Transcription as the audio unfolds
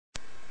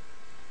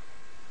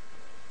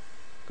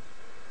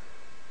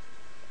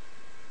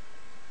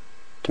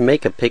To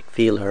make a pick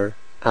feeler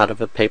out of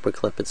a paper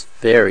clip, it's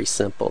very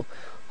simple.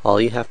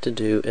 All you have to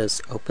do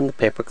is open the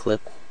paper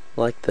clip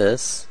like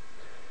this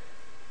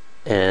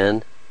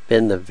and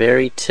bend the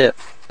very tip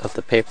of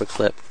the paper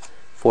clip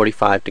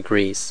 45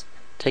 degrees.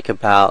 Take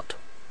about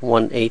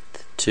 1/8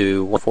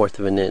 to 1/4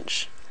 of an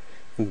inch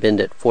and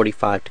bend it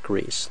 45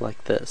 degrees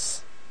like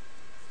this.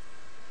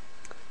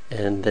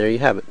 And there you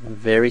have it.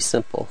 Very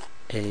simple.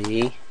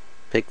 A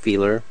pick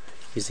feeler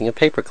using a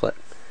paper clip.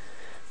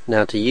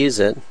 Now to use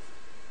it,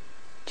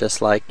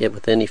 just like it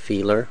with any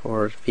feeler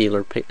or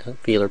feeler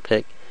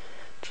pick,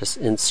 just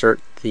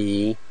insert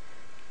the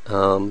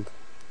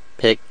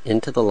pick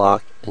into the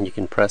lock and you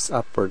can press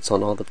upwards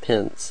on all the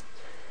pins.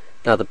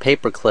 Now the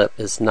paper clip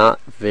is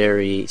not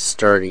very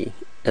sturdy.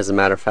 As a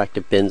matter of fact,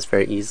 it bends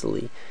very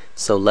easily.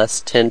 So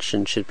less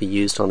tension should be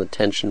used on the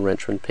tension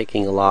wrench when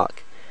picking a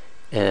lock,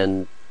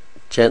 and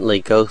gently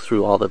go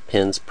through all the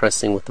pins,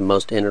 pressing with the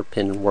most inner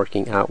pin and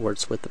working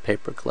outwards with the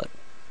paper clip.